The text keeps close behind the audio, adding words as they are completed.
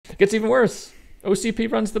gets even worse.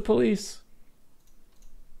 OCP runs the police.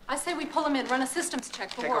 I say we pull him in, run a systems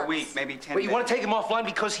check for Take warrants. a week, maybe 10 But you days. want to take him offline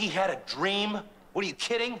because he had a dream? What are you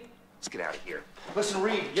kidding? Let's get out of here. Listen,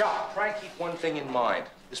 Reed, yeah, try and keep one thing in mind.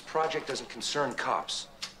 This project doesn't concern cops.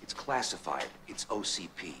 It's classified. It's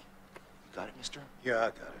OCP. You got it, mister? Yeah, I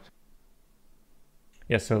got it.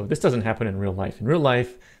 Yeah, so this doesn't happen in real life. In real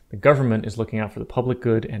life, the government is looking out for the public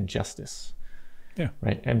good and justice. Yeah.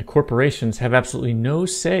 Right? And corporations have absolutely no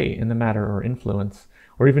say in the matter or influence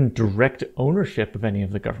or even direct ownership of any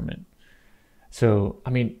of the government. So, I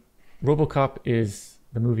mean, Robocop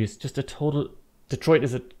the movie is just a total, Detroit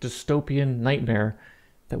is a dystopian nightmare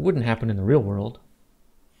that wouldn't happen in the real world.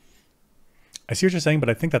 I see what you're saying, but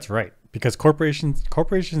I think that's right because corporations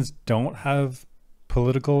don't have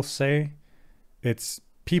political say. It's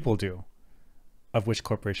people do, of which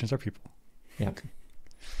corporations are people. Yeah.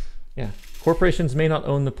 Yeah. Corporations may not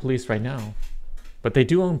own the police right now, but they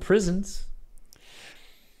do own prisons.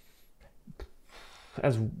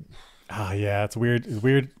 Yeah, it's weird. It's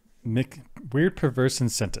weird perverse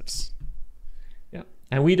incentives. Yeah.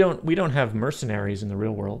 And we don't have mercenaries in the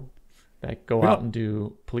real world that go out and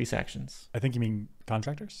do police actions. I think you mean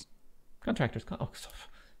contractors? Contractors.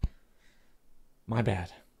 My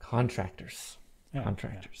bad. Contractors. Yeah,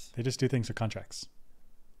 Contractors. Yeah. They just do things with contracts.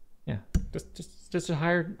 Yeah. Just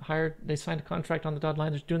hired. They signed a contract on the dotted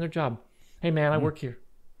line. They're doing their job. Hey man, I work here.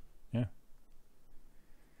 Yeah.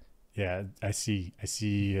 Yeah, I see.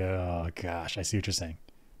 Oh gosh, I see what you're saying.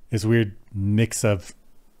 This weird mix of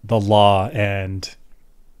the law and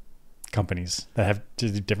companies that have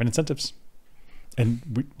different incentives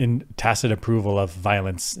and in tacit approval of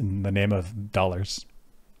violence in the name of dollars.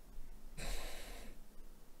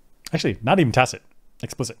 Actually, not even tacit,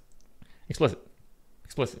 explicit.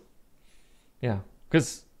 Yeah,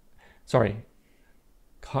 because,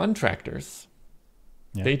 contractors,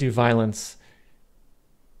 they do violence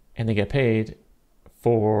and they get paid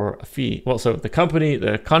for a fee. Well, so the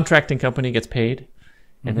contracting company gets paid,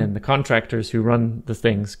 and then the contractors who run the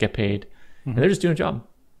things get paid, and they're just doing a job.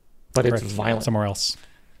 But Correct. It's violent. Somewhere else.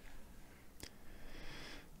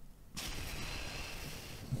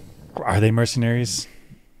 Are they mercenaries?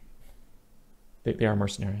 They are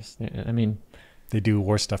mercenaries. I mean, they do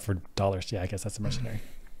war stuff for dollars. Yeah, I guess that's a mercenary.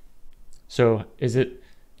 So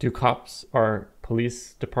are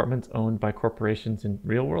police departments owned by corporations in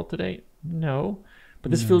real world today? No, but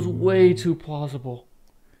this feels way too plausible.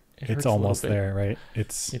 It's almost there, right?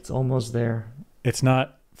 It's almost there. It's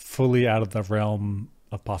not fully out of the realm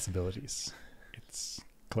of possibilities. It's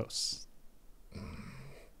close.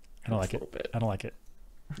 I don't like it. I don't like it.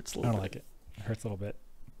 It hurts a I little don't bit. like it. It hurts a little bit.